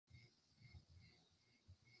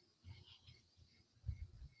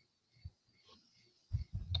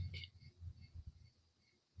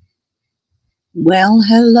Well,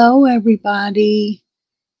 hello everybody.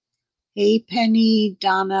 Hey Penny,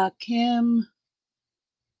 Donna, Kim.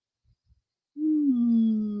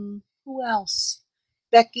 Who else?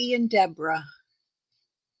 Becky and Deborah.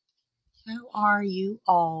 How are you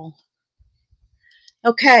all?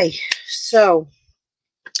 Okay, so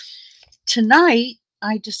tonight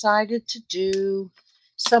I decided to do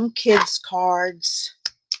some kids cards.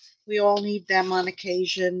 We all need them on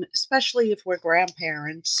occasion, especially if we're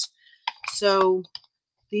grandparents. So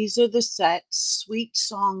these are the sets: Sweet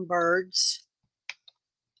Songbirds,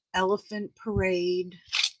 Elephant Parade,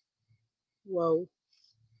 whoa,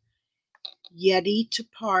 Yeti to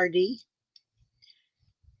Party.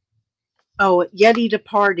 Oh, Yeti to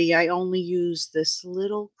Party, I only use this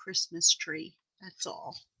little Christmas tree. That's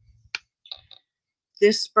all.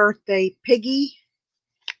 This Birthday Piggy,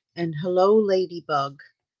 and hello Ladybug.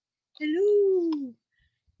 Hello.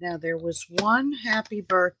 Now there was one happy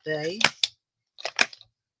birthday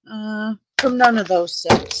from none of those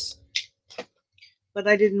sets, but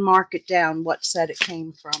I didn't mark it down what set it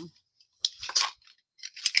came from.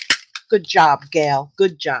 Good job, Gail.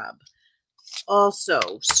 Good job. Also,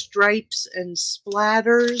 stripes and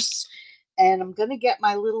splatters. And I'm going to get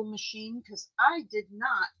my little machine because I did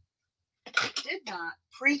not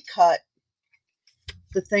pre-cut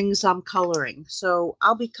the things I'm coloring. So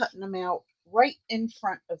I'll be cutting them out right in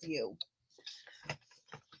front of you.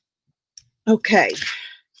 Okay.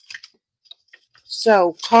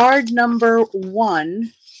 So card number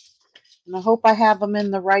 1, and I hope I have them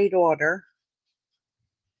in the right order,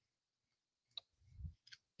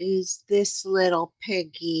 is this little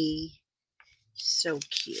piggy. So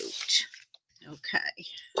cute. Okay.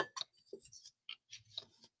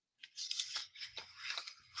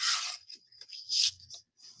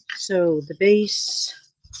 So the base,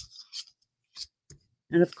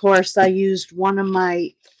 and of course I used one of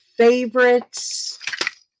my favorites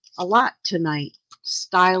a lot tonight,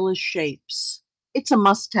 Stylish Shapes. It's a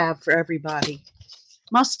must-have for everybody.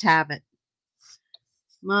 Must have it.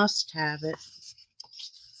 Must have it.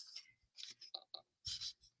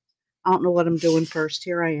 I don't know what I'm doing first.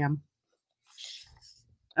 Here I am.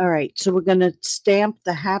 All right, so we're going to stamp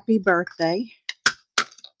the happy birthday.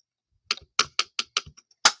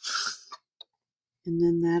 And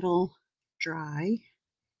then that'll dry.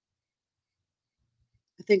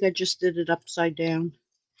 I think I just did it upside down.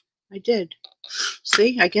 I did.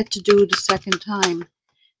 See, I get to do it a second time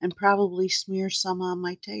and probably smear some on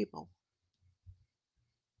my table.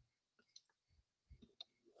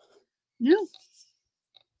 No.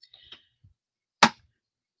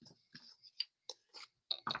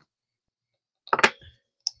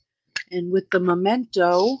 And with the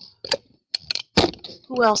memento,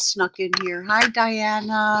 who else snuck in here? Hi,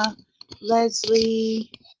 Diana, Leslie,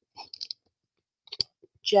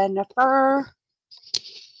 Jennifer,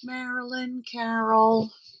 Marilyn, Carol.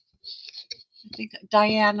 I think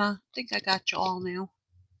Diana. I think I got you all now.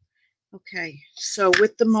 Okay, so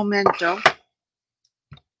with the memento,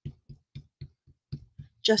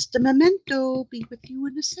 just a memento. Be with you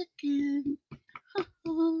in a second.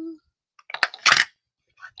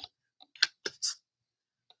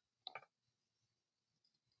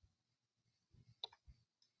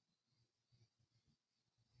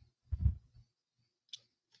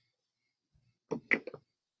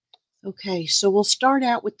 Okay, so we'll start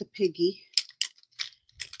out with the piggy.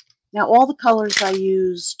 Now all the colors I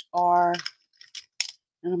used are,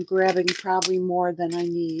 and I'm grabbing probably more than I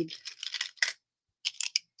need.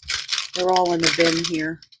 They're all in a bin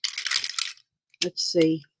here. Let's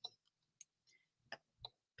see.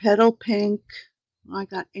 Petal pink. I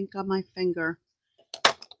got ink on my finger.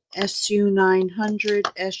 SU 900,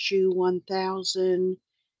 SU 1000,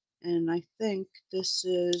 and I think this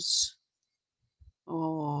is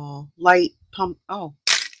light pump. Oh,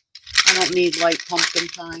 I don't need light pumpkin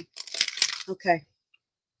pie. Okay,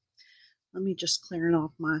 let me just clear it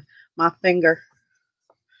off my finger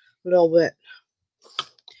a little bit.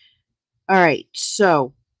 All right,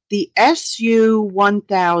 so the SU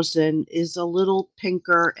 1000 is a little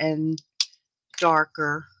pinker and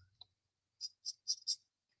darker.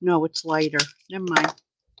 No, it's lighter. Never mind.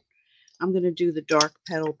 I'm going to do the dark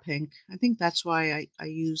petal pink. I think that's why I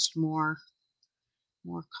used more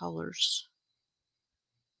colors.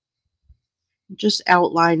 I'm just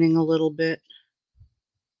outlining a little bit.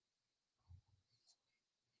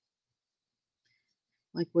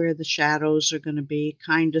 Like where the shadows are going to be,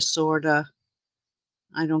 kind of, sort of.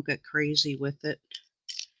 I don't get crazy with it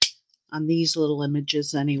on these little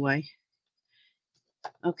images anyway.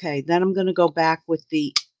 Okay, then I'm going to go back with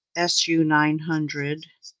the SU 900,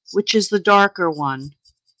 which is the darker one.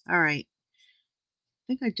 All right.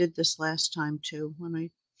 think I did this last time too when I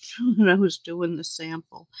when I was doing the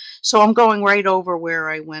sample. So I'm going right over where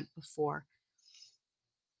I went before.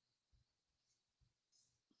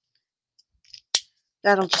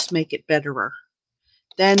 That'll just make it betterer.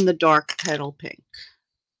 Then the dark petal pink.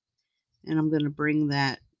 And I'm going to bring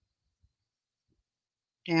that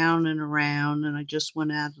down and around, and I just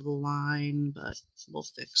went out of the line, but we'll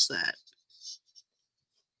fix that.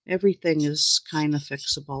 Everything is kind of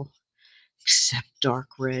fixable, except dark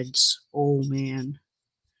reds. Oh man,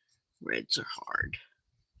 reds are hard.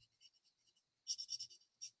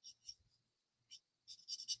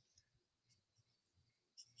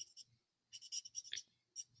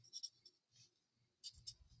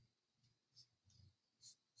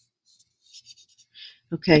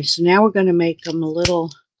 Okay, so now we're going to make them a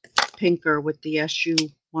little pinker with the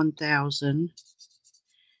SU-1000.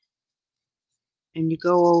 And you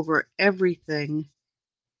go over everything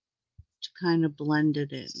to kind of blend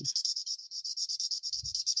it in.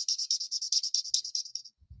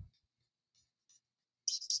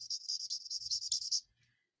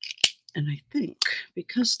 And I think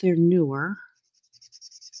because they're newer,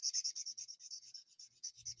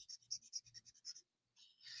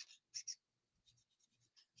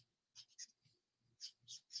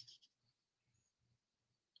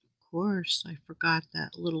 of course, I forgot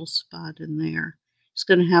that little spot in there. It's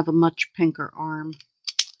going to have a much pinker arm.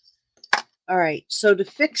 All right, so to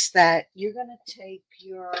fix that, you're going to take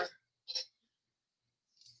your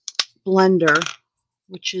blender,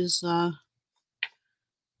 which is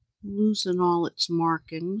losing all its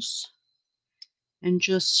markings, and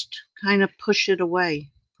just kind of push it away.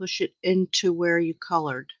 Push it into where you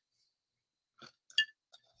colored.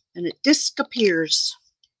 And it disappears.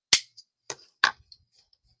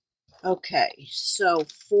 Okay, so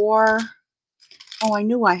oh, I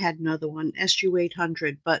knew I had another one,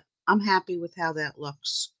 SU-800, but I'm happy with how that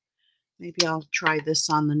looks. Maybe I'll try this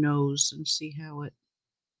on the nose and see how it,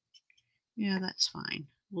 yeah, that's fine.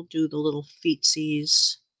 We'll do the little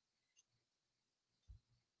feetsies.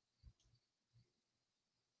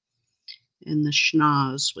 And the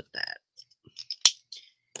schnoz with that.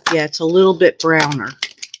 Yeah, it's a little bit browner.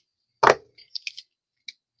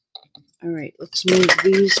 All right, let's move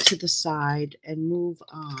these to the side and move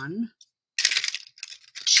on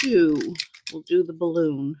to, we'll do the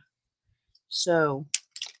balloon. So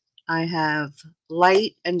I have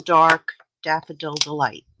light and dark Daffodil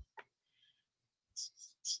Delight.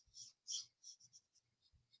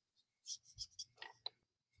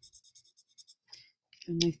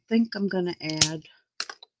 And I think I'm going to add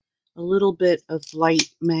a little bit of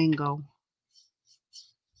light mango.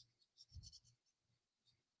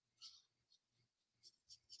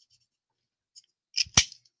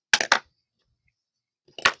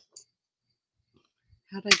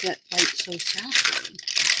 How'd I get light so saffron?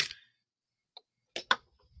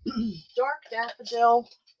 Dark daffodil.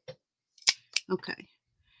 Okay.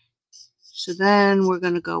 So then we're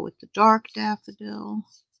going to go with the dark daffodil.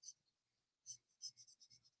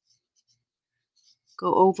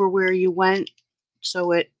 Go over where you went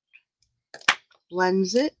so it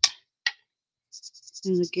blends it.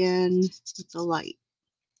 And again with the light.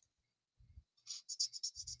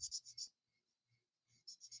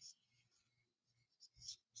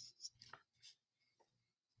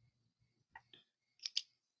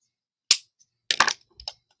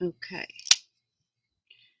 Okay.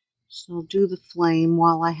 So I'll do the flame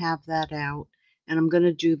while I have that out. And I'm going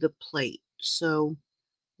to do the plate. So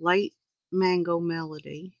light mango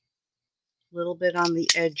melody. A little bit on the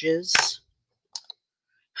edges.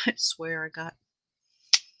 I swear I got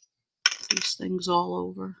these things all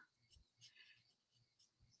over.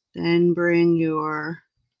 Then bring your,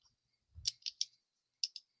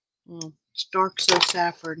 well, it's dark so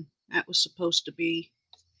saffron. That was supposed to be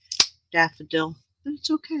daffodil, but it's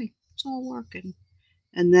okay. It's all working.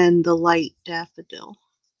 And then the light daffodil.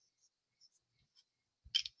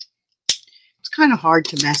 It's kind of hard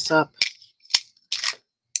to mess up.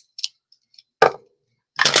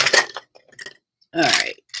 All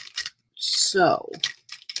right. So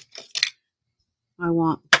I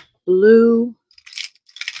want blue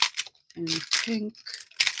and pink.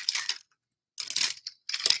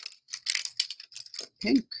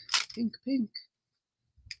 Pink, pink, pink,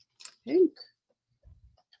 pink.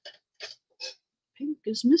 Pink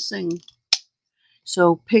is missing.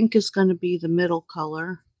 So pink is going to be the middle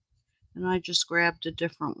color. And I just grabbed a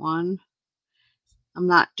different one. I'm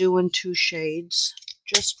not doing two shades,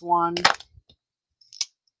 just one.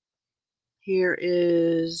 Here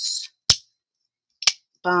is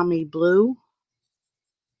Balmy blue.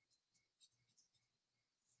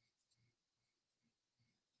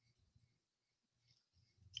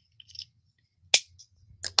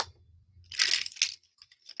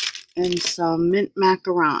 and some mint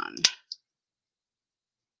macaron.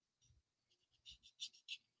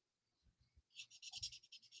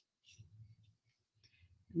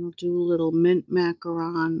 And we'll do a little mint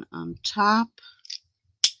macaron on top.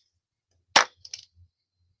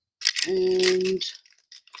 And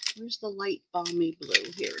where's the light balmy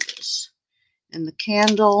blue? Here it is. And the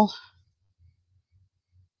candle,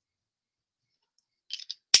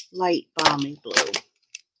 light balmy blue.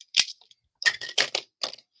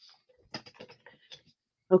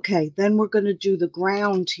 Okay, then we're going to do the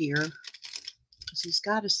ground here, because he's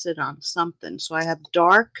got to sit on something. So I have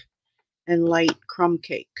dark and light crumb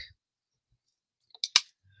cake.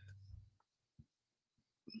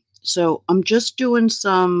 So I'm just doing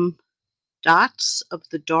some dots of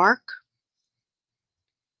the dark.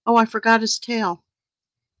 Oh, I forgot his tail.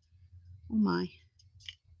 Oh my.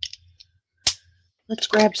 Let's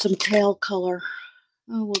grab some tail color.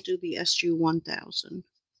 Oh, we'll do the SU 1000.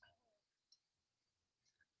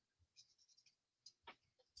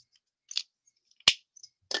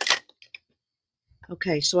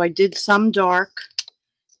 Okay, so I did some dark.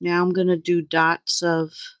 Now I'm going to do dots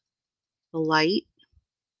of the light.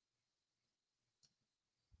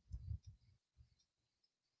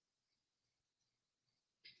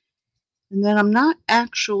 And then I'm not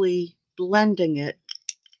actually blending it.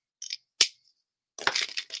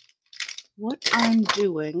 What I'm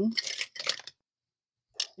doing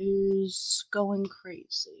is going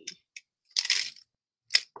crazy.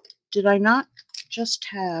 Did I not just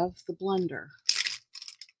have the blender?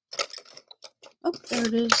 Oh, there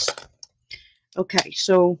it is. Okay,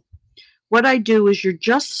 so what I do is you're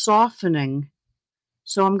just softening.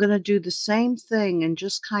 So I'm going to do the same thing and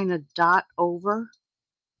just kind of dot over.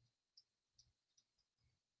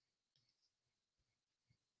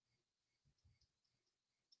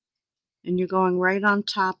 And you're going right on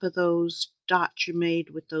top of those dots you made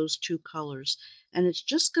with those two colors. And it's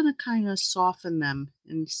just going to kind of soften them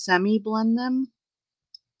and semi-blend them,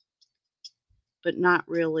 but not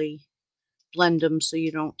really blend them so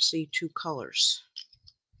you don't see two colors.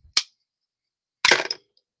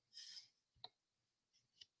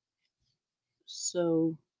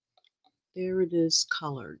 So there it is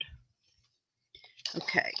colored.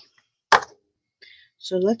 Okay,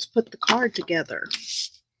 so let's put the card together.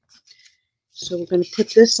 So we're going to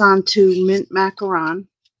put this onto mint macaron.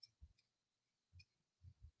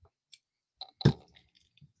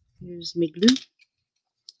 Here's my glue.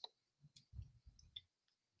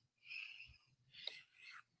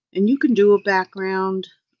 And you can do a background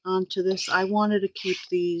onto this. I wanted to keep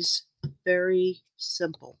these very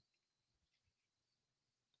simple.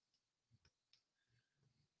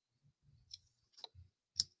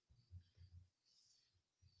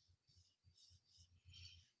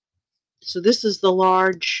 So this is the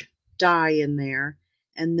large die in there,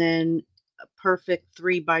 and then a perfect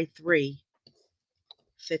 3x3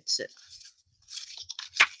 fits it.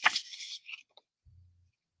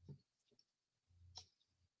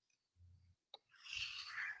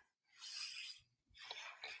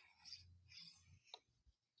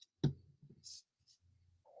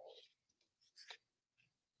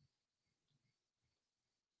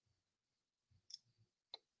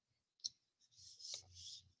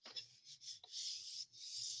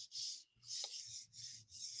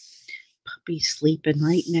 Puppy's sleeping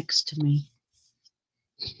right next to me.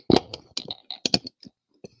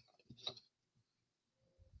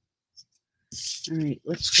 All right,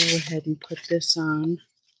 let's go ahead and put this on.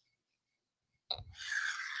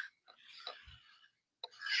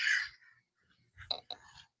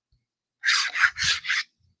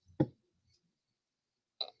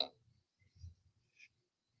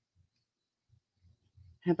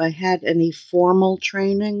 Have I had any formal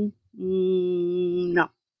training? No.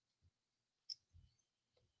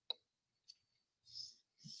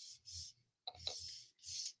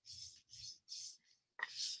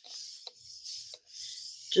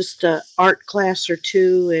 Just an art class or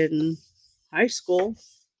two in high school.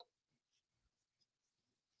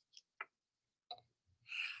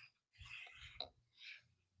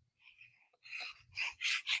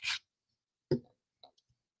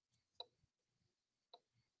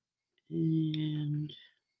 And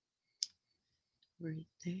right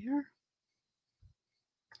there.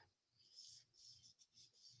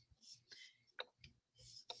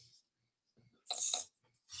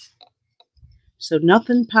 So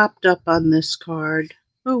nothing popped up on this card.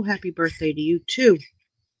 Oh, happy birthday to you too.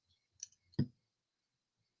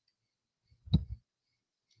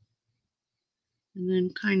 And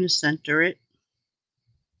then kind of center it.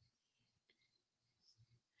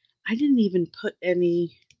 I didn't even put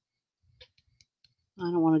any,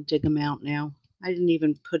 I don't want to dig them out now. I didn't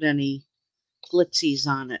even put any glitzies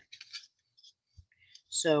on it.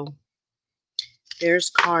 So there's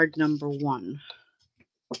card number 1.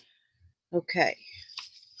 Okay.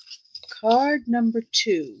 Card number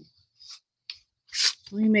 2.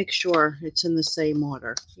 Let me make sure it's in the same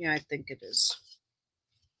order. Yeah, I think it is.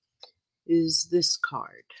 Is this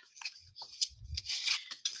card.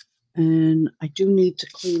 And I do need to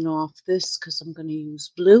clean off this because I'm going to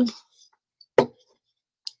use blue.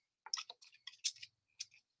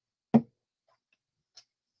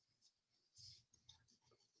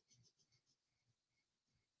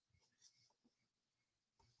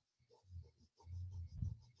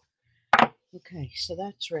 Okay, so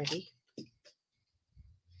that's ready.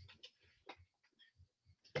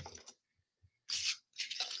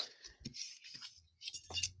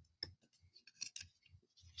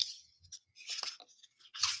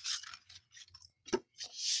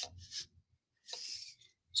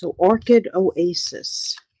 So Orchid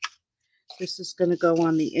Oasis. This is going to go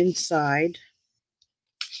on the inside.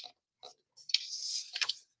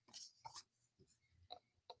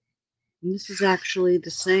 And this is actually the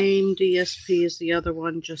same DSP as the other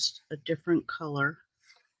one, just a different color.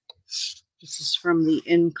 This is from the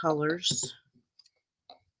In Colors.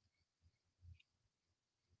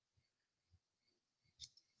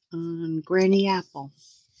 On Granny Apple.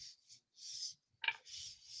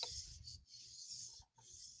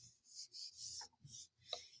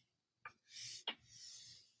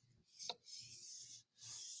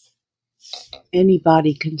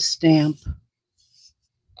 Anybody can stamp.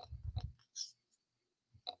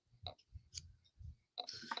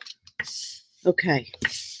 Okay.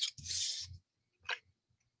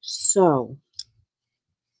 So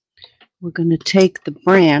we're going to take the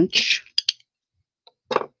branch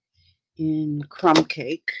in Crumb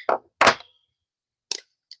Cake.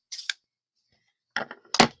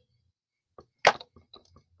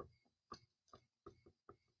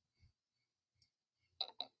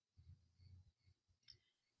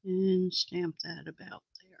 And stamp that about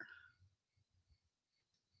there.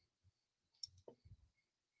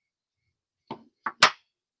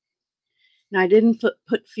 Now I didn't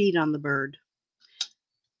put feet on the bird.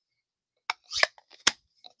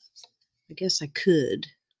 I guess I could,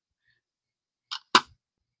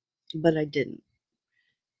 but I didn't.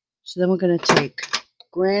 So then we're going to take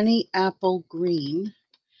Granny Apple Green.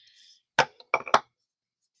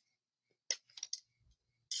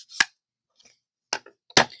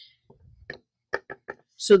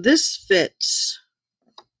 So this fits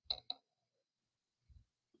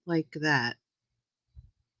like that.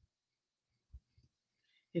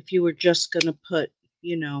 If you were just going to put,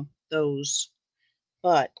 you know, those.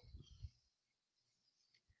 But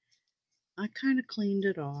I kind of cleaned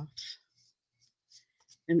it off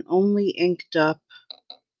and only inked up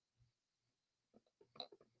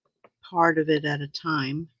part of it at a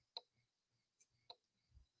time.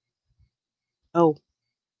 Oh,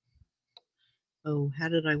 how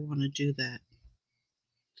did I want to do that?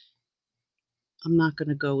 I'm not going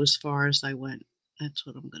to go as far as I went. That's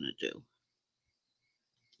what I'm going to do.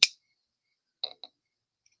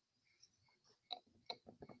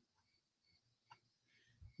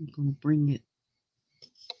 I'm going to bring it,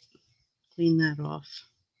 clean that off.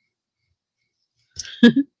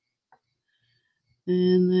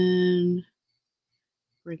 And then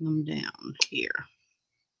bring them down here.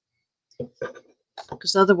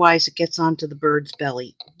 Because otherwise it gets onto the bird's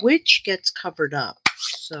belly, which gets covered up.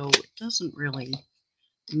 So it doesn't really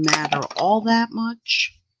matter all that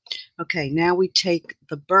much. Okay, now we take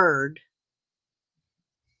the bird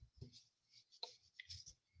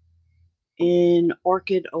in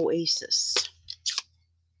Orchid Oasis.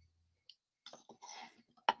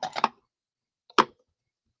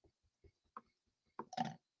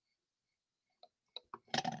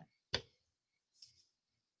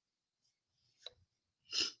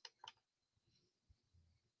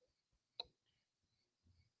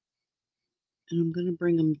 And I'm going to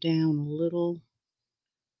bring them down a little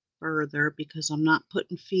further because I'm not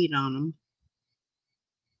putting feet on him.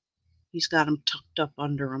 He's got them tucked up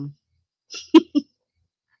under him.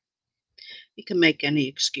 You can make any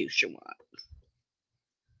excuse you want.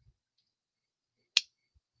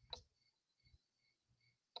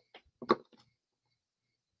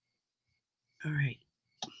 All right.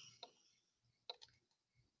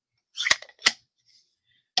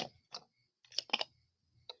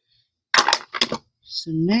 So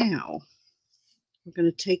now we're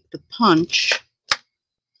going to take the punch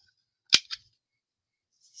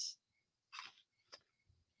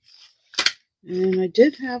and I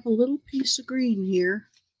did have a little piece of green here.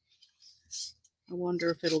 I wonder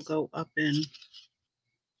if it'll go up in.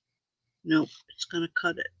 Nope, it's going to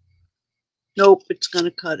cut it. Nope, it's going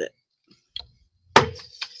to cut it.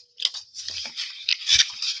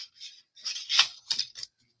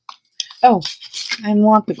 Oh, I didn't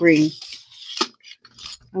want the green.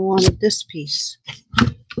 I wanted this piece.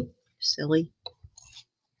 Silly.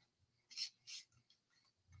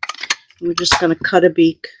 We're just going to cut a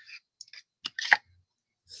beak.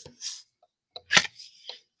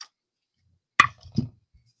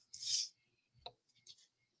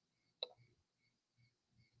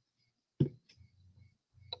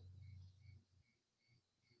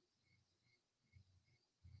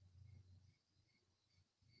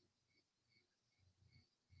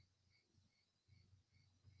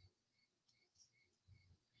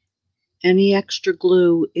 Any extra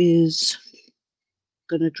glue is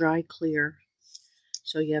going to dry clear,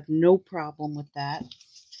 so you have no problem with that.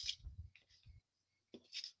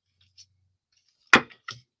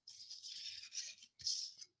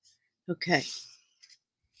 Okay,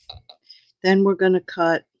 then we're going to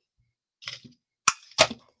cut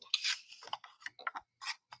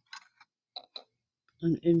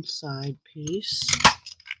an inside piece.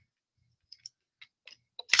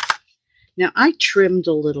 Now I trimmed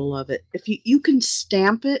a little of it. If you can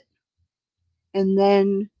stamp it and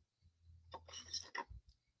then,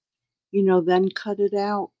 you know, then cut it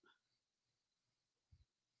out.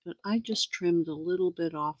 But I just trimmed a little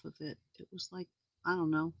bit off of it. It was like, I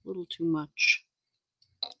don't know, a little too much.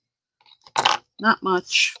 Not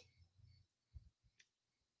much.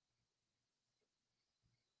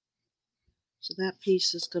 So that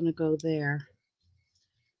piece is going to go there.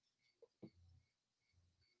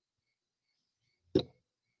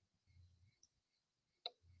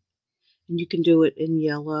 And you can do it in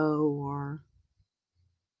yellow or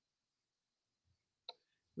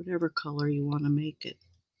whatever color you want to make it.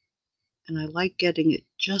 And I like getting it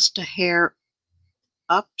just a hair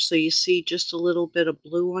up so you see just a little bit of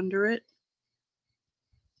blue under it.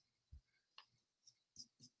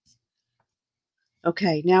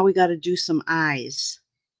 Okay, now we got to do some eyes.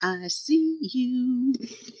 I see you.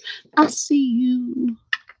 I see you.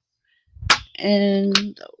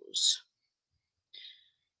 And those.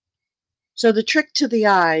 So the trick to the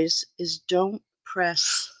eyes is don't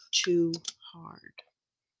press too hard.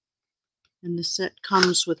 And the set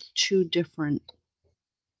comes with two different.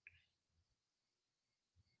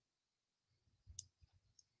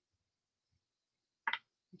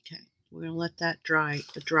 Okay, we're going to let that dry,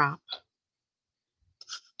 drop.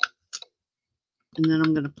 And then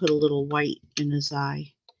I'm going to put a little white in his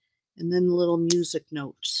eye. And then the little music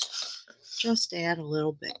notes. Just add a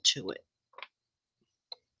little bit to it.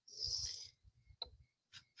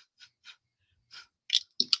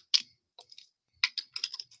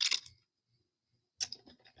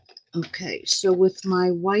 Okay, so with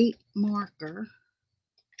my white marker,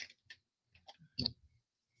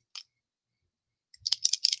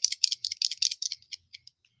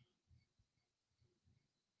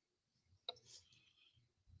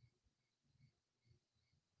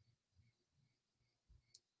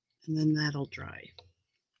 and then that'll dry.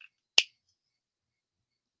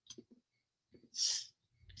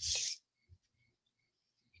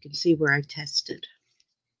 You can see where I tested.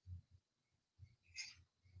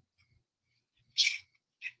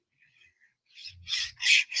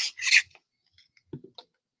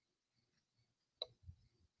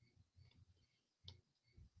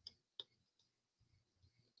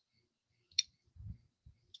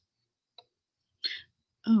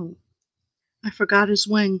 Oh, I forgot his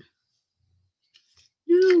wing.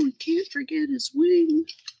 No, we can't forget his wing.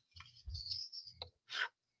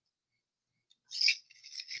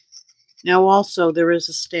 Now also there is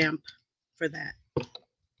a stamp for that.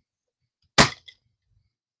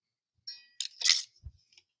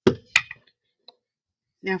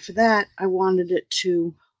 Now for that, I wanted it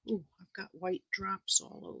to, oh, I've got white drops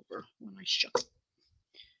all over when I shook it.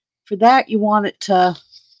 For that, you want it to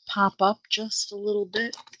pop up just a little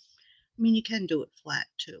bit. I mean, you can do it flat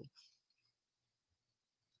too.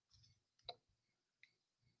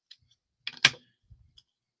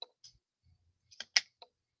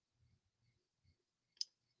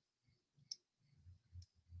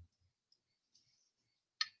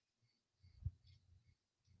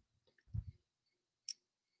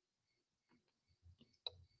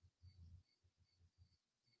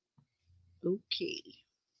 Okay.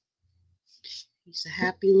 He's a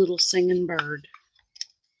happy little singing bird.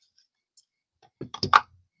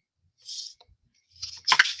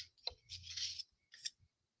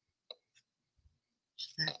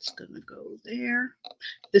 That's going to go there.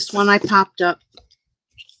 This one I popped up.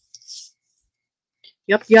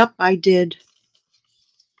 Yep, I did.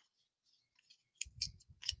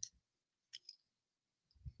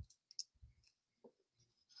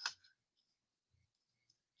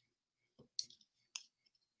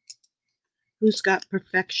 Who's got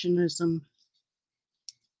perfectionism?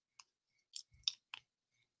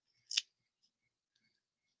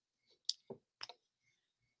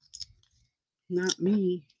 Not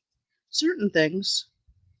me. Certain things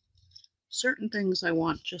I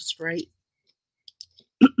want just right.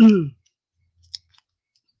 Isn't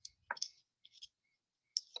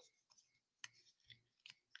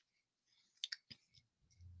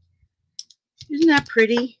that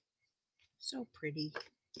pretty? So pretty.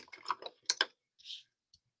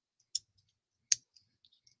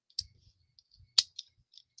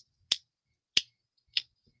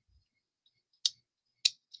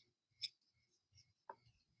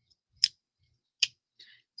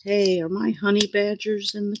 Hey, are my honey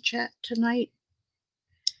badgers in the chat tonight?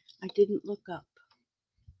 I didn't look up.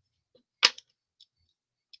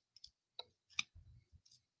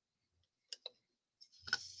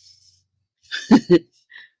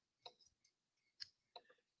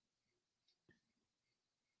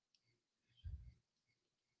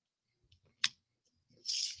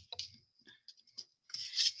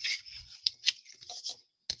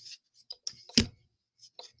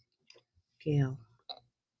 Gail.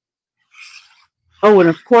 Oh, and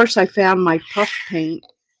of course I found my puff paint.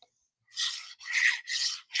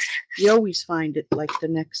 You always find it like the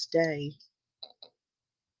next day.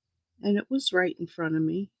 And it was right in front of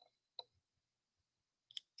me.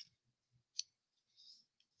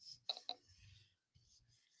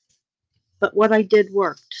 But what I did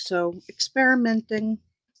worked, so experimenting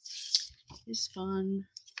is fun.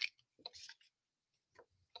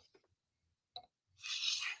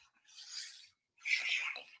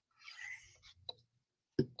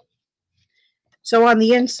 So on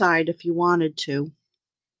the inside, if you wanted to,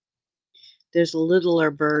 there's a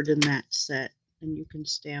littler bird in that set, and you can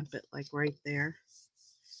stamp it like right there.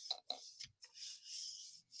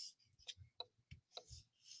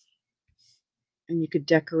 And you could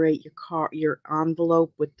decorate your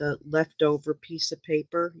envelope with the leftover piece of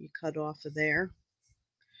paper you cut off of there.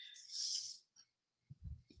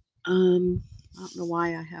 I don't know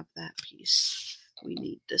why I have that piece. We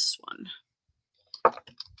need this one.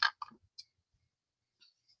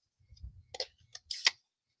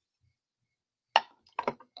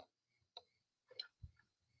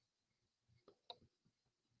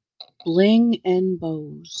 Bling and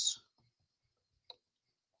bows.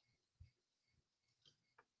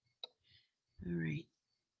 All right.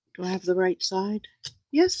 Do I have the right side?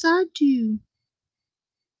 Yes, I do.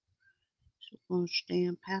 So we'll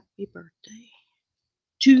stamp happy birthday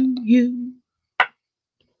to you.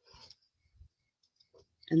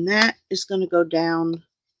 And that is going to go down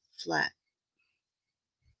flat.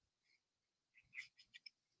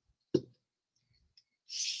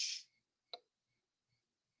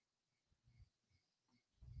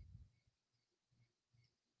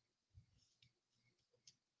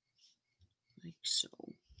 Like so.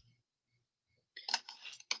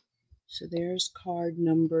 So there's card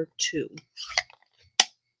number 2.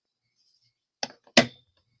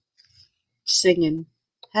 Singing,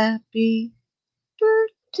 happy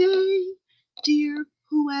birthday, dear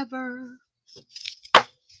whoever,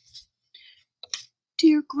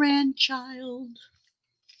 dear grandchild.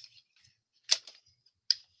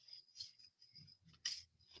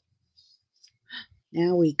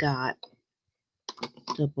 Now we got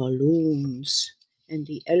the balloons and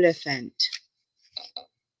the elephant.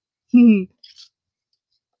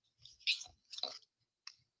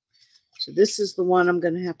 So this is the one I'm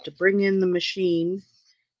going to have to bring in the machine.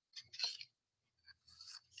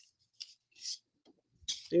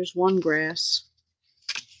 There's one grass.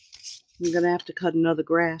 I'm going to have to cut another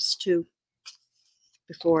grass too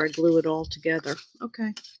before I glue it all together.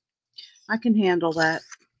 Okay, I can handle that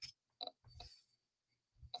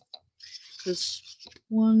because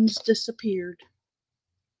one's disappeared.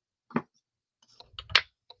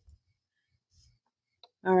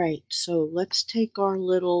 All right, so let's take our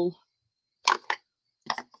little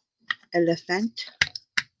elephant.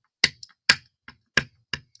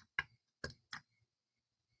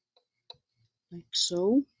 Like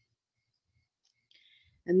so.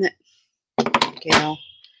 And then, Gail,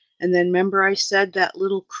 and then remember I said that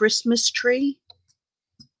little Christmas tree?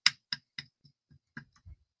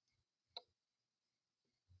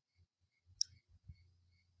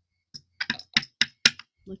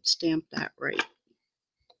 Let's stamp that right.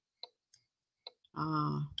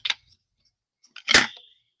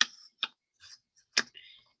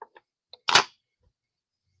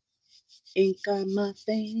 Ink on my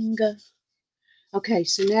finger. Okay,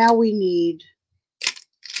 so now we need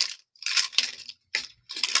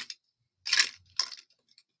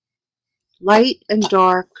light and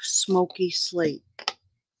dark smoky slate.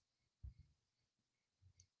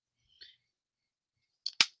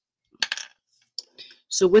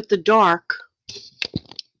 So with the dark,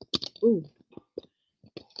 ooh,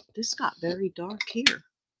 this got very dark here.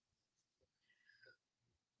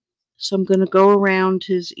 So I'm going to go around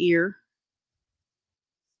his ear.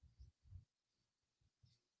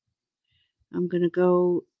 I'm going to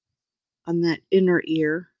go on that inner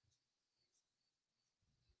ear,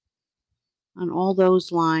 on all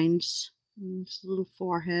those lines, and this little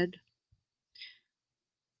forehead,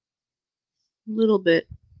 a little bit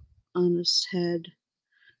on his head.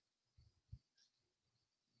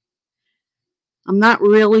 I'm not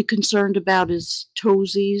really concerned about his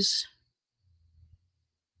toesies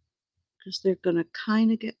because they're going to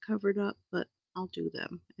kind of get covered up, but I'll do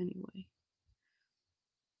them anyway.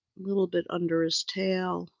 A little bit under his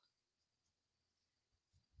tail,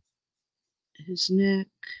 his neck.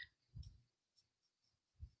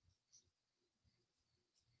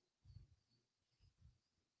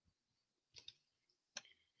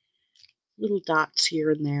 Little dots here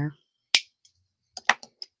and there.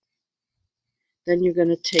 Then you're going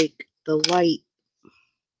to take the light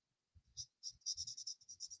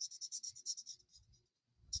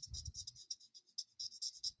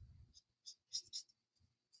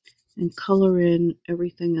and color in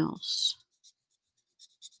everything else.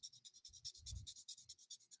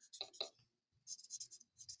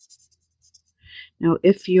 Now,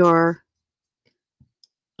 if your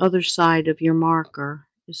other side of your marker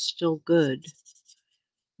is still good,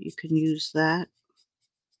 you can use that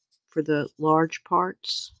for the large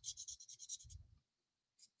parts.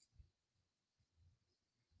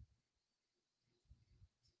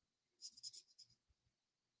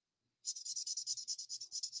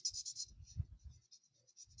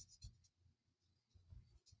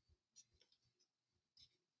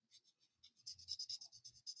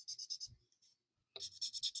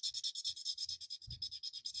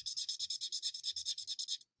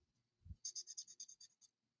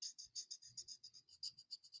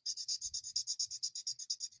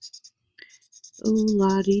 Oh,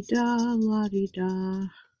 la-di-da, la-di-da.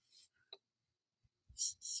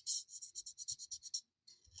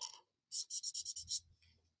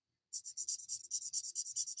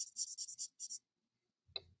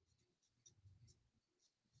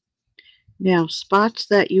 Now, spots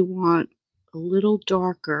that you want a little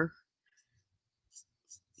darker,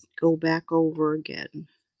 go back over again.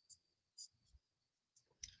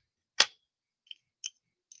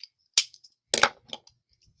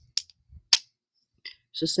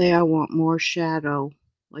 So say I want more shadow,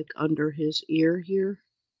 like under his ear here,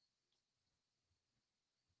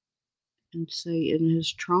 and say in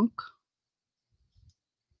his trunk,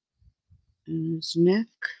 and his neck.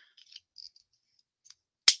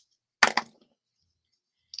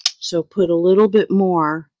 So put a little bit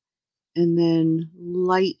more and then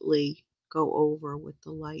lightly go over with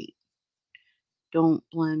the light. Don't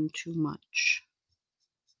blend too much.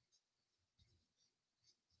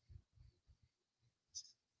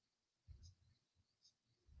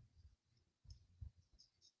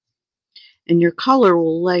 And your color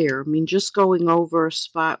will layer. I mean, just going over a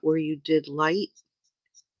spot where you did light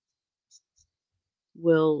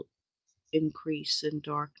will increase in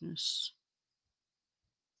darkness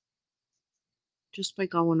just by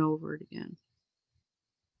going over it again.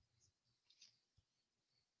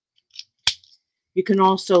 You can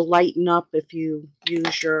also lighten up if you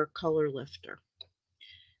use your color lifter.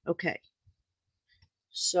 Okay,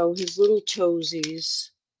 so his little toesies,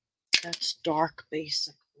 that's dark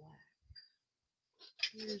basic black.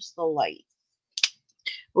 Here's the light.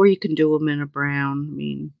 Or you can do them in a brown. I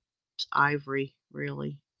mean, it's ivory,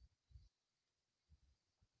 really.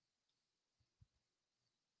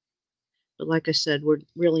 But like I said, we're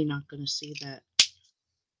really not going to see that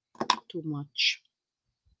too much.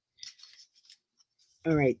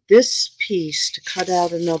 All right, this piece to cut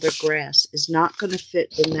out another grass is not going to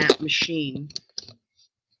fit in that machine.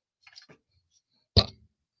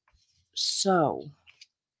 So,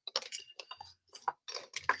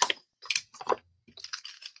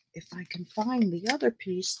 if I can find the other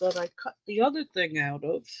piece that I cut the other thing out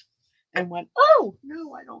of and went, oh,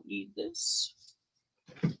 no, I don't need this.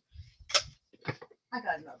 I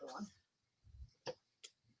got another one.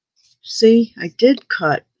 See, I did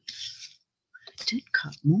cut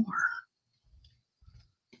more.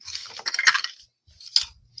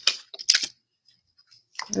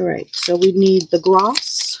 All right, so we need the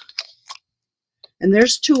grass, and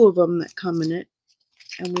there's two of them that come in it,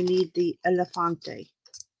 and we need the elefante.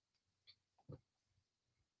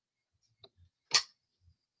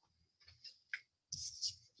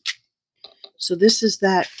 So this is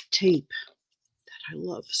that tape that I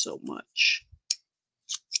love so much.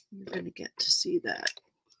 You're going to get to see that.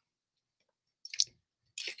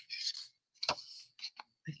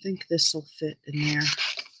 think this will fit in there.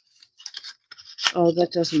 Oh,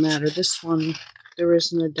 that doesn't matter. This one, there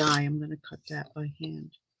isn't a die. I'm going to cut that by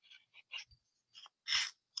hand.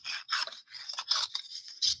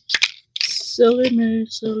 Silly me,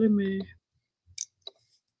 silly me.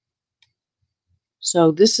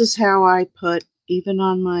 So this is how I put, even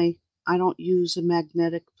on my, I don't use a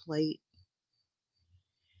magnetic plate.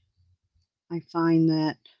 I find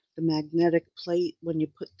that the magnetic plate, when you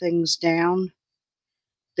put things down,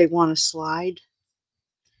 they want to slide.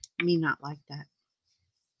 Me not like that.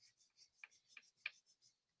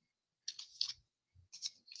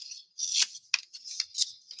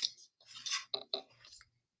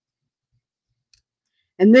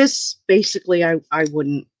 And this, basically, I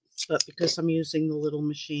wouldn't, but because I'm using the little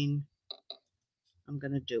machine, I'm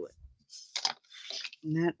going to do it.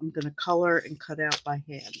 And that I'm going to color and cut out by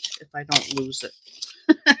hand if I don't lose it.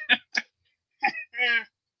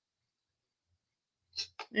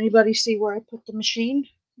 Anybody see where I put the machine?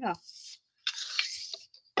 No.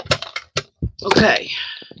 Okay.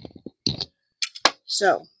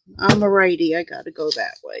 So, I'm a righty. I got to go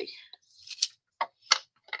that way.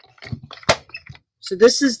 So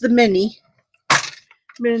this is the mini.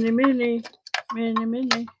 Mini, mini, mini,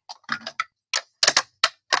 mini.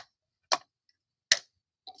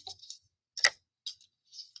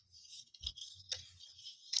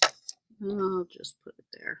 I'll just put it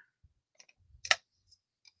there.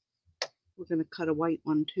 We're going to cut a white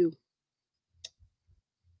one too.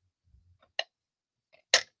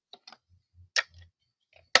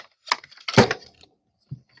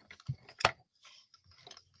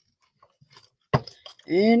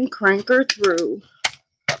 And crank her through.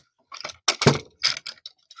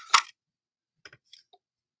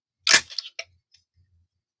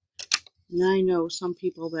 And I know some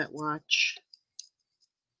people that watch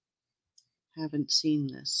haven't seen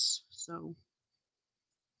this, so.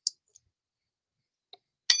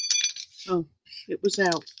 Oh, it was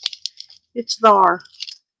out. It's there.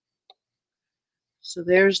 So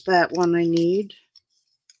there's that one I need.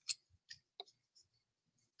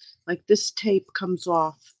 Like, this tape comes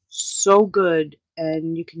off so good,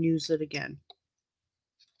 and you can use it again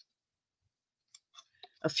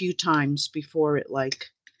a few times before it like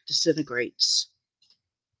disintegrates.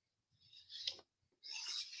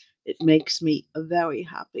 It makes me very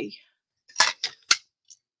happy.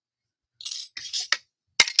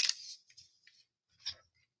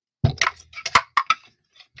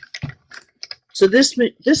 So this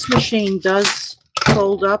machine does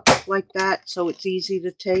fold up like that, so it's easy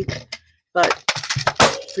to take. But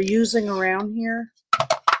for using around here,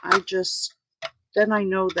 then I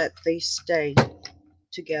know that they stay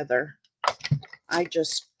together. I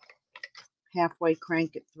just halfway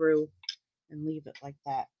crank it through and leave it like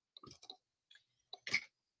that.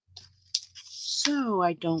 So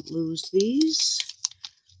I don't lose these.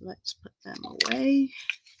 Let's put them away,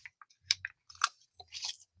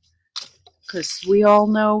 because we all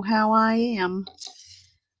know how I am.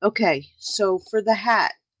 Okay, so for the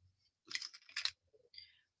hat,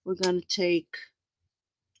 we're going to take,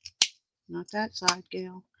 not that side,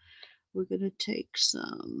 Gail. We're going to take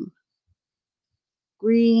some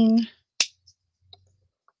green.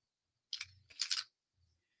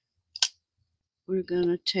 We're going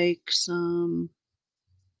to take some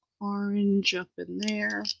orange up in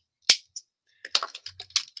there.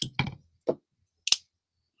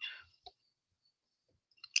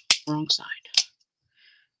 Wrong side.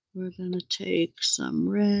 We're going to take some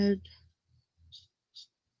red.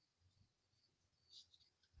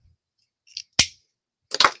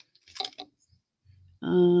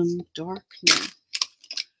 Dark, no.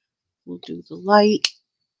 We'll do the light,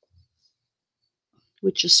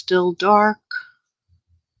 which is still dark.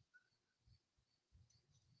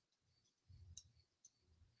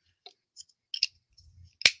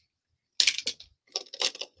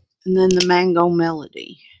 And then the Mango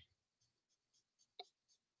Melody.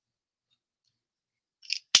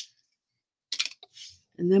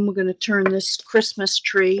 And then we're going to turn this Christmas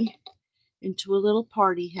tree into a little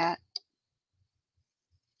party hat.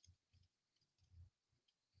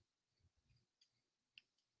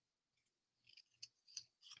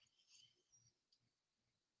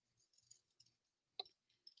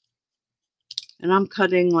 And I'm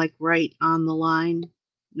cutting like right on the line,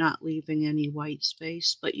 not leaving any white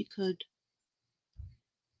space, but you could.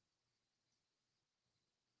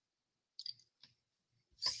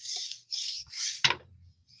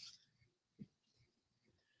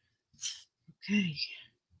 Okay,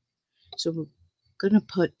 so we're going to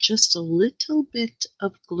put just a little bit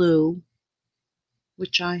of glue,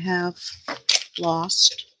 which I have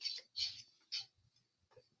lost.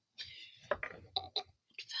 It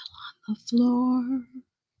a floor.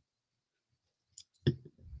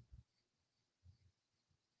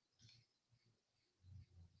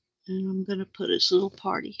 And I'm going to put his little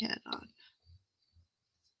party hat on.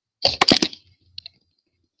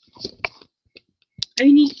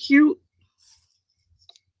 Ain't he cute?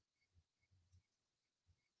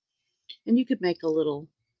 And you could make a little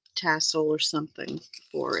tassel or something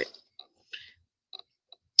for it,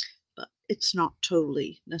 but it's not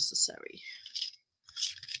totally necessary.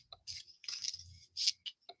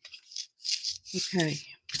 Okay.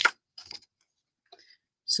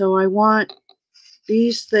 So I want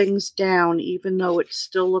these things down, even though it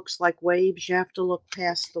still looks like waves. You have to look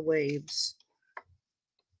past the waves.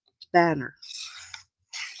 Banner.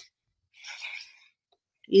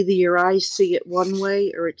 Either your eyes see it one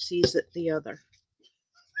way or it sees it the other.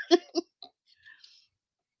 It's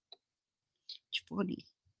funny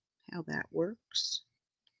how that works.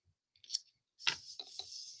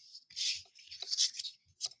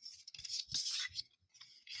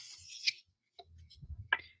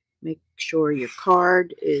 Make sure your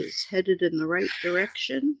card is headed in the right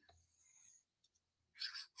direction.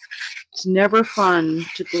 It's never fun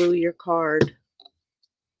to glue your card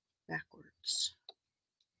backwards.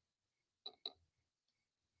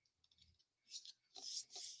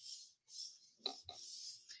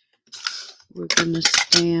 We're going to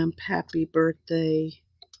stamp Happy Birthday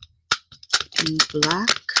in black.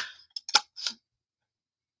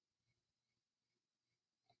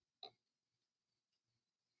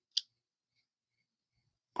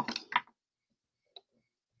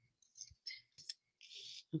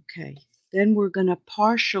 Okay, then we're going to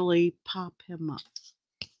partially pop him up.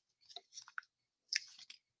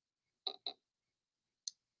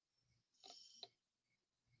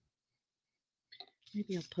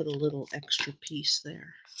 Maybe I'll put a little extra piece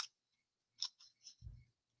there.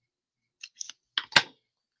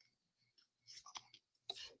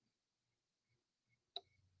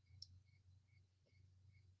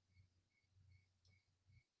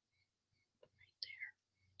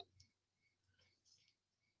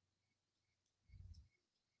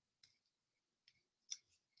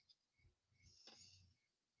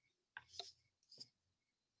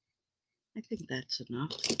 I think that's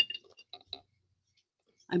enough.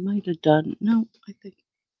 I might have done, no,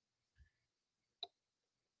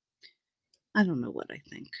 I don't know what I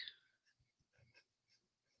think.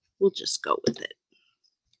 We'll just go with it.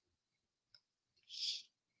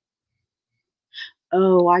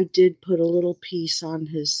 Oh, I did put a little piece on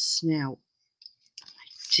his snout.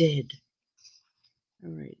 I did.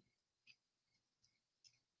 All right.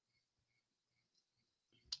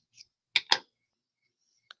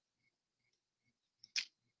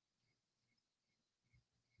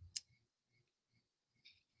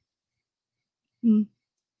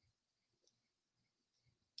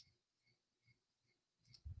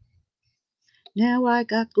 Now I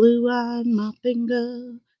got glue on my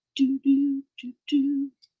finger. Do do do do.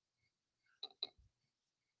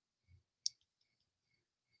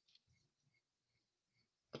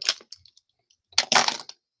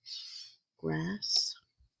 Grass.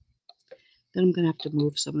 Then I'm going to have to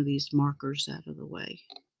move some of these markers out of the way.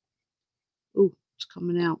 Ooh, it's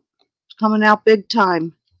coming out. It's coming out big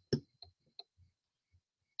time.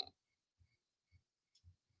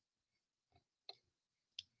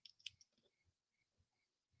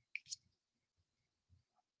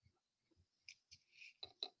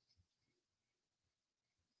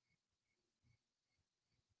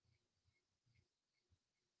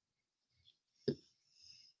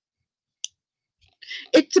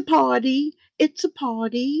 It's a party. It's a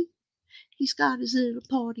party. He's got his little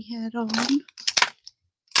party hat on.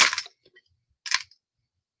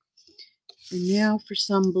 And now for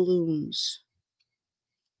some balloons.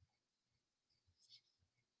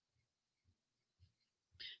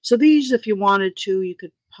 So these, if you wanted to, you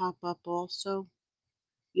could pop up also.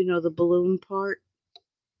 You know, the balloon part.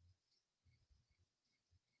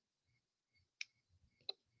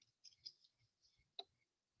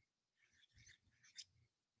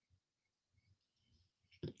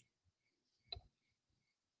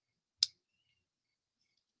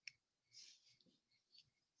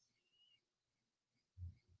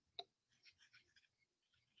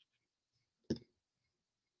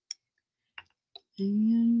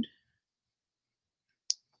 And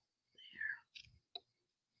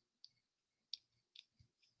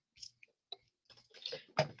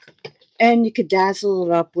And you could dazzle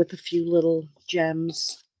it up with a few little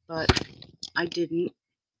gems, but I didn't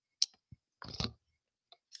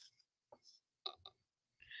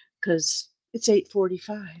because it's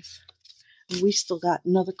 8:45 and we still got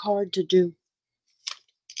another card to do.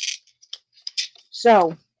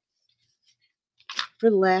 So For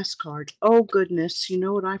the last card, oh goodness, you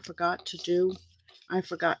know what I forgot to do? I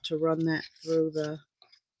forgot to run that through the,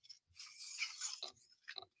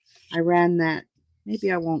 I ran that,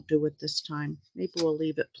 maybe I won't do it this time. Maybe we'll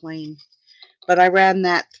leave it plain. But I ran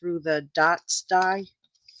that through the dots die.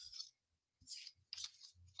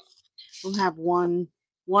 We'll have one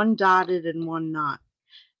dotted and one not.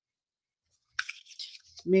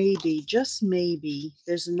 Maybe, just maybe,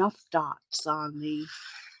 there's enough dots on the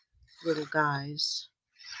little guys.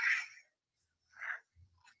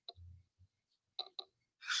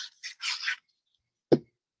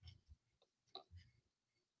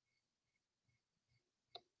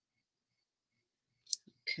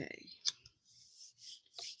 Okay.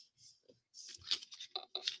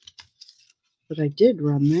 But I did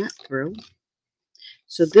run that through.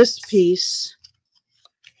 So this piece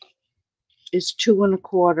is 2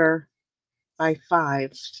 1/4 by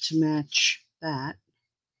 5 to match that.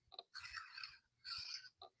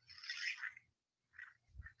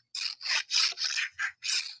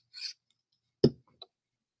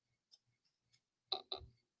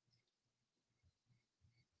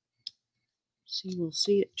 See, we'll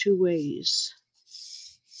see it 2 ways.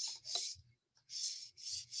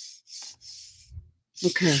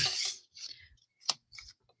 Okay.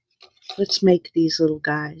 Let's make these little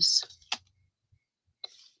guys.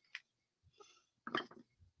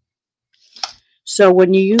 So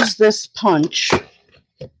when you use this punch,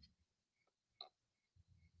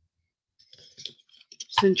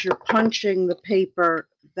 since you're punching the paper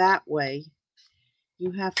that way,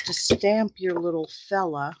 you have to stamp your little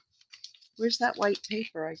fella. Where's that white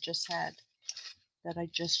paper I just had that I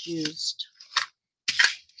just used?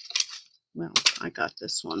 Well, I got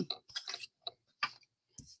this one.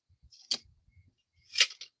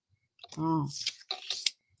 Oh.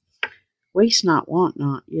 Waste not, want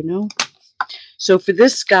not, you know? So for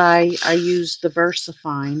this guy, I used the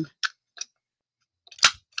VersaFine.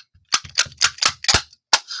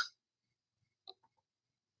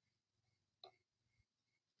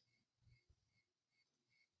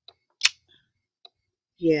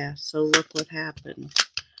 Yeah, so look what happened.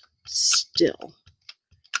 Still,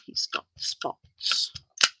 he's got spots.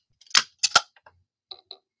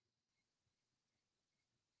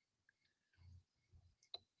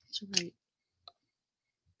 That's right.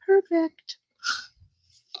 Perfect.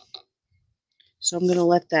 So I'm going to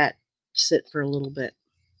let that sit for a little bit.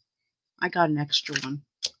 I got an extra one.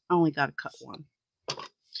 I only got to cut one.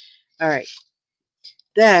 All right.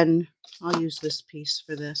 Then I'll use this piece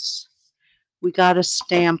for this. We got to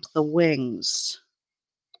stamp the wings.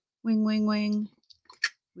 Wing, wing, wing.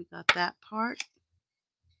 We got that part.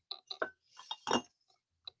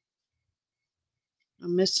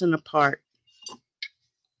 I'm missing a part.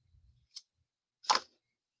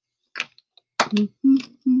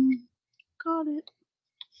 Got it.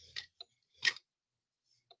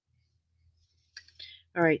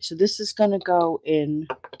 All right, so this is going to go in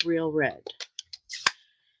real red.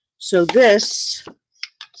 So this,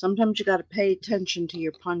 sometimes you got to pay attention to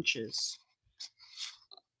your punches.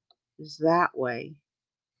 Is that way.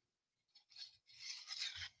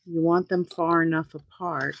 You want them far enough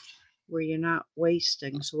apart where you're not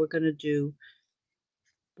wasting. So we're going to do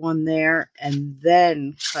one there and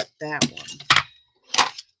then cut that one.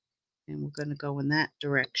 And we're going to go in that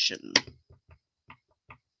direction.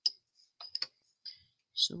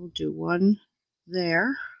 So we'll do one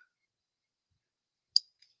there.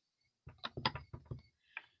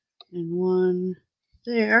 And one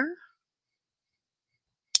there.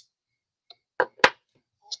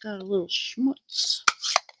 It's got a little schmutz.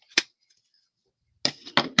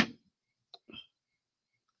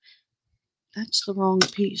 That's the wrong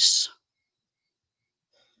piece.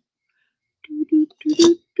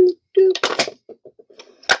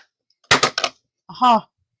 Aha.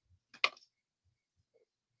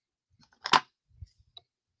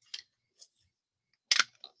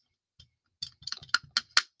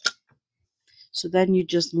 So then you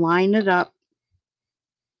just line it up.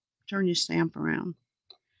 Turn your stamp around.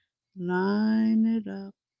 Line it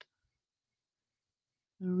up.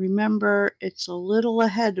 Now remember, it's a little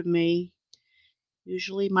ahead of me.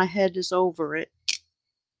 Usually my head is over it.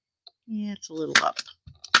 Yeah, it's a little up.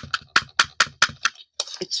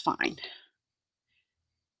 It's fine.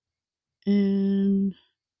 And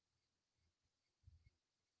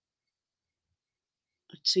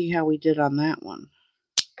let's see how we did on that one.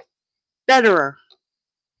 Betterer.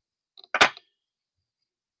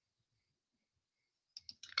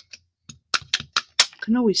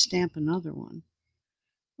 Can always stamp another one.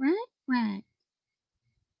 Right.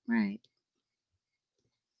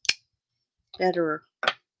 Betterer.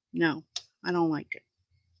 No, I don't like it.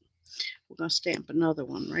 We're going to stamp another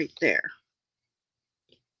one right there.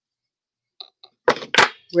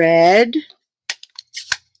 Red.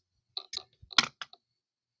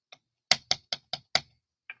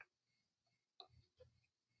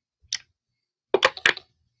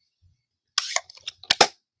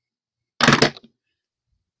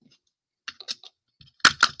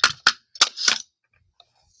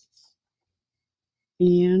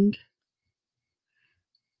 And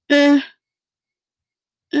got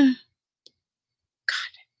it.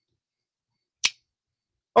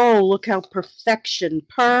 Oh, look how perfection.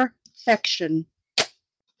 Perfection.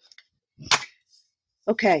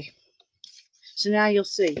 Okay. So now you'll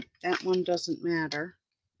see that one doesn't matter,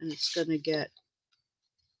 and it's going to get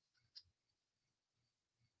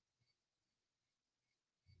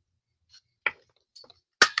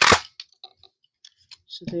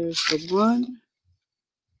so there's the one.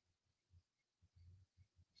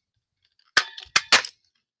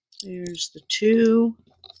 There's the two.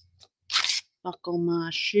 Buckle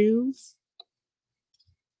my shoe.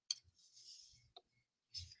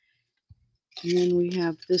 And then we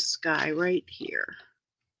have this guy right here.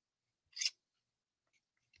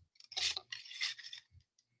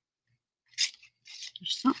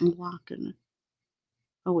 There's something blocking it.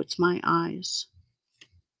 Oh, it's my eyes.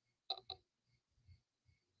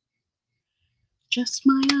 Just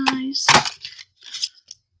my eyes. Look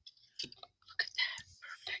at that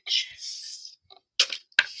perfection.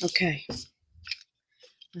 Okay.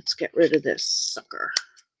 Let's get rid of this sucker.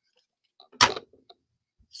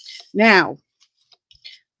 Now,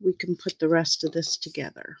 we can put the rest of this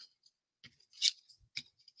together.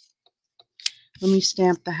 Let me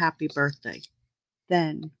stamp the happy birthday.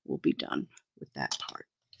 Then we'll be done with that part.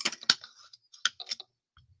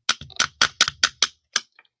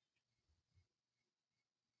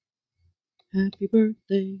 Happy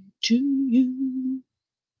birthday to you.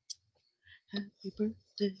 Happy birthday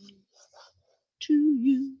to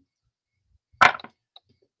you.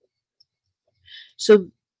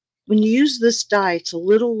 So when you use this die, it's a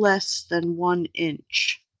little less than 1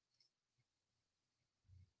 inch.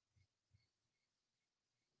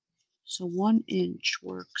 So 1 inch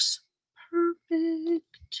works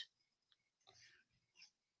perfect.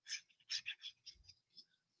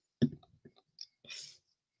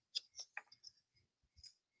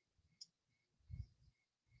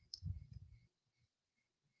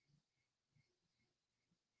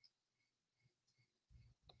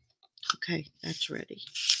 Okay, that's ready.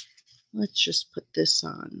 Let's just put this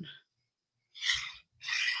on.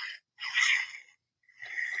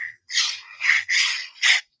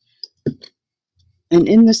 And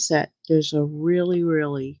in the set, there's a really,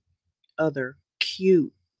 really other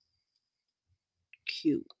cute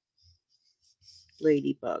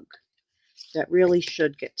ladybug that really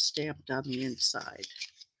should get stamped on the inside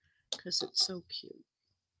because it's so cute.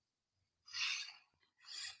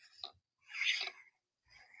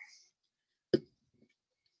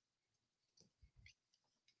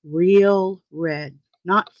 Real red,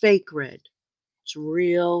 not fake red. It's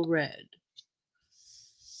real red.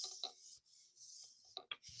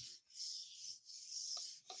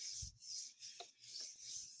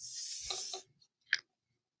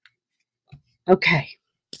 Okay.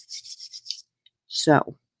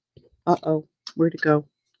 So, uh-oh, where'd it go?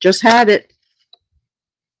 Just had it.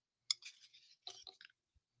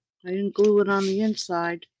 I didn't glue it on the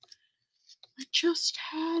inside. I just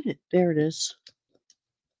had it. There it is.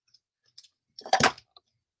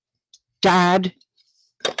 Dad.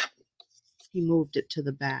 He moved it to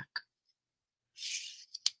the back.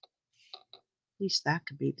 At least that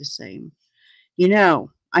could be the same. You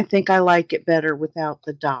know, I think I like it better without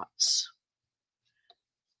the dots.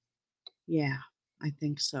 Yeah, I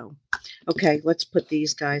think so. Okay, let's put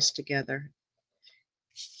these guys together.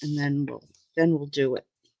 And then we'll do it.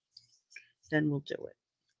 Then we'll do it.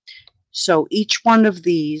 So each one of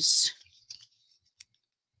these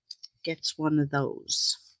gets one of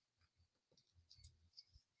those.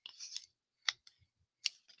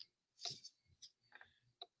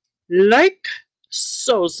 Like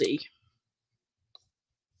sozy.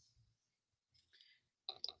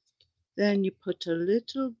 Then you put a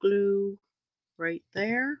little glue right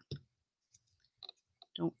there.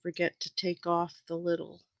 Don't forget to take off the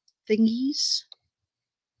little thingies.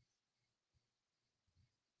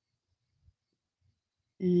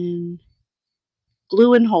 And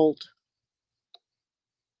glue and hold.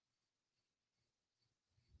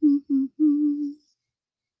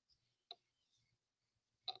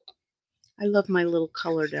 I love my little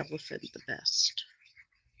colored elephant the best.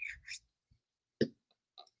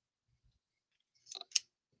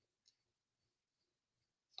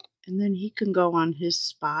 And then he can go on his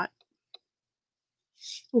spot.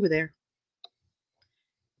 over there.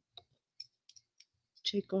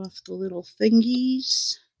 Take off the little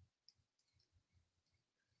thingies.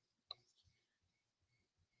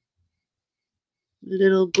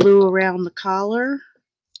 Little glue around the collar.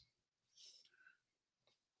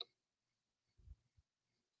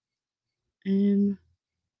 And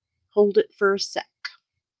hold it for a sec.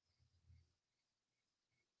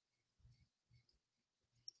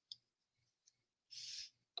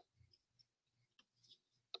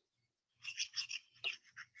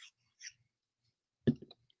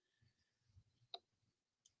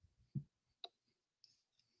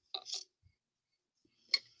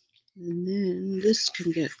 And then this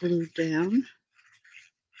can get glued down.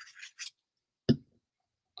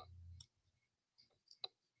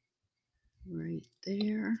 Right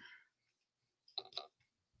there.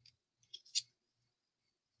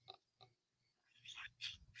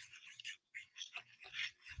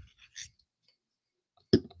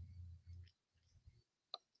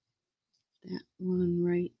 That one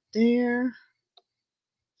right there.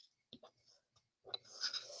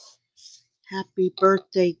 Happy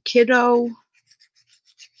birthday, kiddo.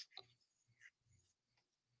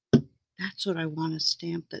 That's what I want, a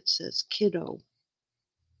stamp that says kiddo.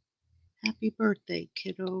 Happy birthday,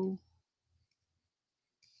 kiddo.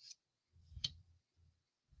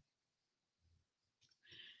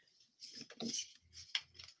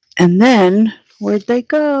 And then, where'd they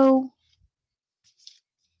go?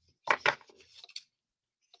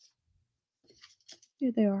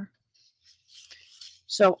 Here they are.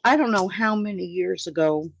 So I don't know how many years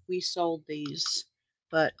ago we sold these,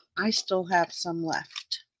 but I still have some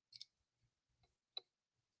left.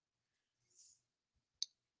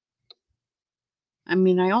 I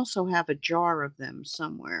mean, I also have a jar of them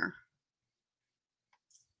somewhere.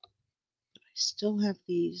 But I still have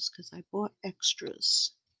these because I bought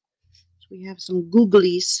extras. So we have some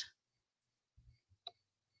googlies.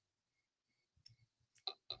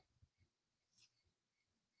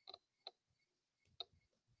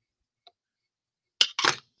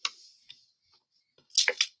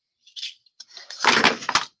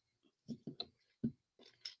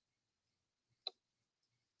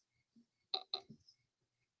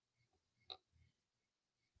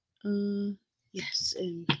 Yes,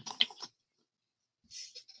 and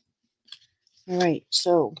all right,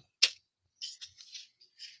 so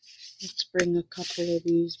let's bring a couple of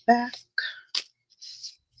these back.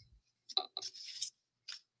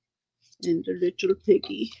 And the little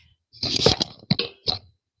piggy.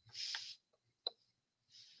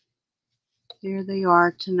 There they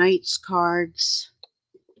are, tonight's cards.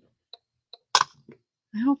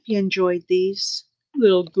 I hope you enjoyed these.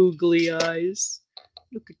 Little googly eyes.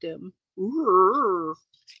 Look at them. Urgh.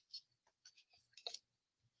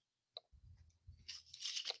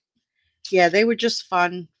 Yeah, they were just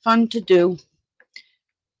fun. Fun to do.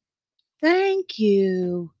 Thank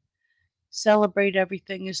you. Celebrate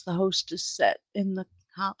everything is the hostess set in the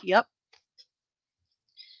yep.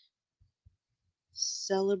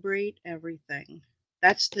 Celebrate everything.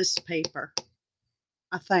 That's this paper.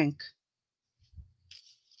 I think.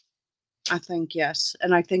 Yes.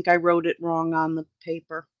 And I think I wrote it wrong on the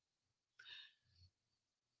paper.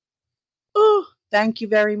 Oh, thank you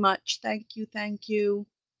very much. Thank you. Thank you.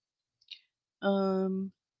 How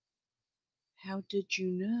did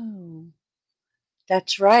you know?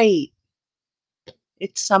 That's right.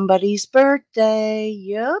 It's somebody's birthday.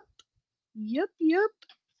 Yep. Yep. Yep.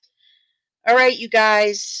 All right, you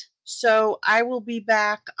guys. So I will be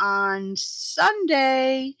back on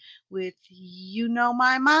Sunday with you know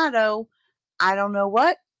my motto. I don't know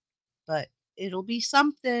what, but it'll be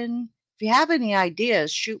something. If you have any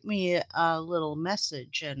ideas, shoot me a little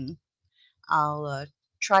message and I'll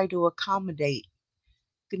try to accommodate.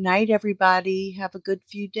 Good night, everybody. Have a good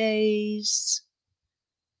few days.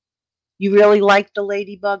 You really like the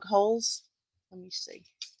ladybug holes? Let me see.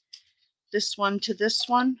 This one to this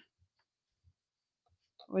one?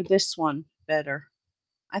 Or this one better?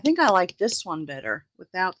 I think I like this one better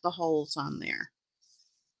without the holes on there.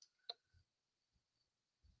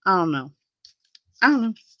 I don't know.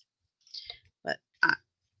 But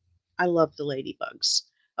I love the ladybugs.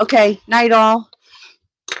 Okay, night all.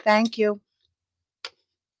 Thank you.